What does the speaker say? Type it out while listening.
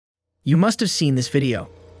You must have seen this video.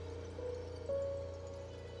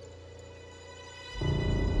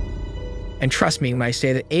 And trust me when I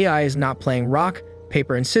say that AI is not playing rock,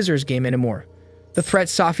 paper, and scissors game anymore. The threat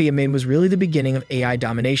Sophia made was really the beginning of AI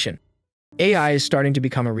domination. AI is starting to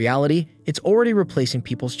become a reality. It's already replacing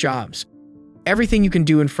people's jobs. Everything you can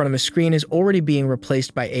do in front of a screen is already being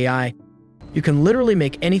replaced by AI. You can literally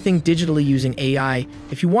make anything digitally using AI.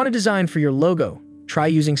 If you want to design for your logo, try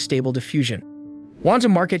using Stable Diffusion. Want to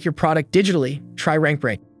market your product digitally? Try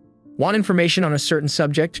RankBrain. Want information on a certain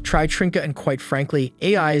subject? Try Trinka, and quite frankly,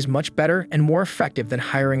 AI is much better and more effective than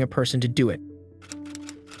hiring a person to do it.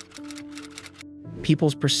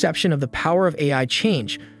 People's perception of the power of AI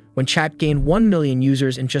changed when chat gained 1 million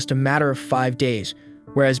users in just a matter of 5 days,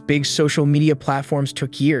 whereas big social media platforms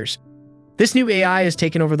took years. This new AI has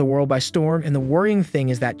taken over the world by storm, and the worrying thing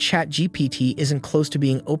is that GPT isn't close to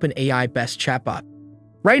being OpenAI's best chatbot.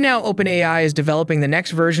 Right now, OpenAI is developing the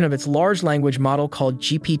next version of its large language model called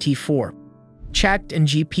GPT-4. Chat and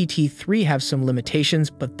GPT-3 have some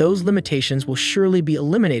limitations, but those limitations will surely be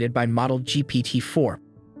eliminated by model GPT-4.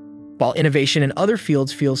 While innovation in other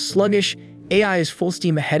fields feels sluggish, AI is full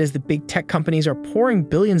steam ahead as the big tech companies are pouring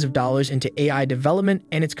billions of dollars into AI development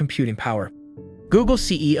and its computing power. Google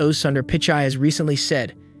CEO Sundar Pichai has recently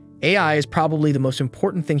said, "AI is probably the most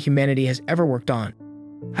important thing humanity has ever worked on.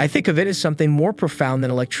 I think of it as something more profound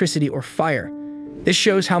than electricity or fire." This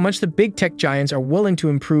shows how much the big tech giants are willing to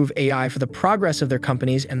improve AI for the progress of their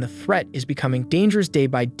companies, and the threat is becoming dangerous day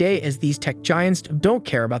by day as these tech giants don't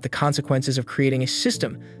care about the consequences of creating a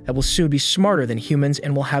system that will soon be smarter than humans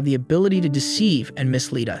and will have the ability to deceive and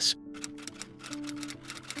mislead us.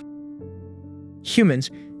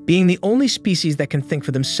 Humans, being the only species that can think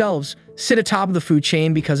for themselves, sit atop of the food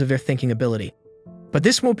chain because of their thinking ability. But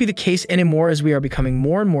this won't be the case anymore as we are becoming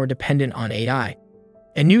more and more dependent on AI.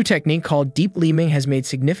 A new technique called deep learning has made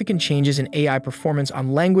significant changes in AI performance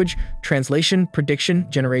on language, translation, prediction,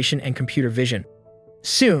 generation, and computer vision.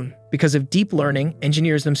 Soon, because of deep learning,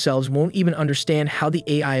 engineers themselves won't even understand how the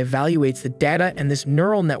AI evaluates the data, and this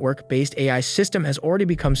neural network-based AI system has already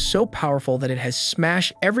become so powerful that it has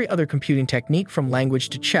smashed every other computing technique from language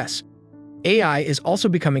to chess. AI is also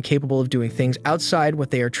becoming capable of doing things outside what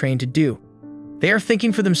they are trained to do. They are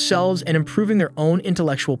thinking for themselves and improving their own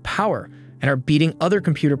intellectual power, and are beating other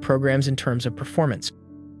computer programs in terms of performance.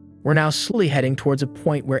 We're now slowly heading towards a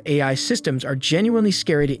point where AI systems are genuinely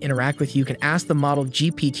scary to interact with. You can ask the model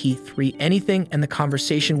GPT-3 anything, and the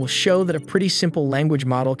conversation will show that a pretty simple language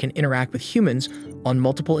model can interact with humans on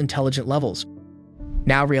multiple intelligent levels.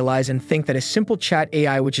 Now realize and think that a simple chat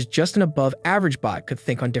AI, which is just an above-average bot, could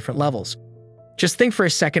think on different levels. Just think for a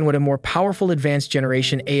second what a more powerful advanced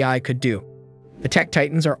generation AI could do. The tech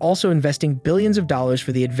titans are also investing billions of dollars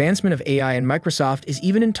for the advancement of AI, and Microsoft is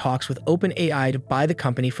even in talks with OpenAI to buy the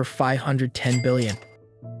company for $510 billion.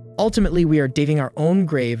 Ultimately, we are digging our own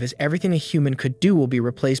grave as everything a human could do will be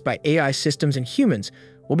replaced by AI systems, and humans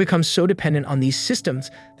will become so dependent on these systems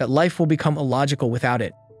that life will become illogical without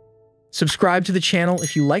it. Subscribe to the channel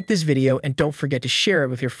if you like this video, and don't forget to share it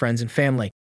with your friends and family.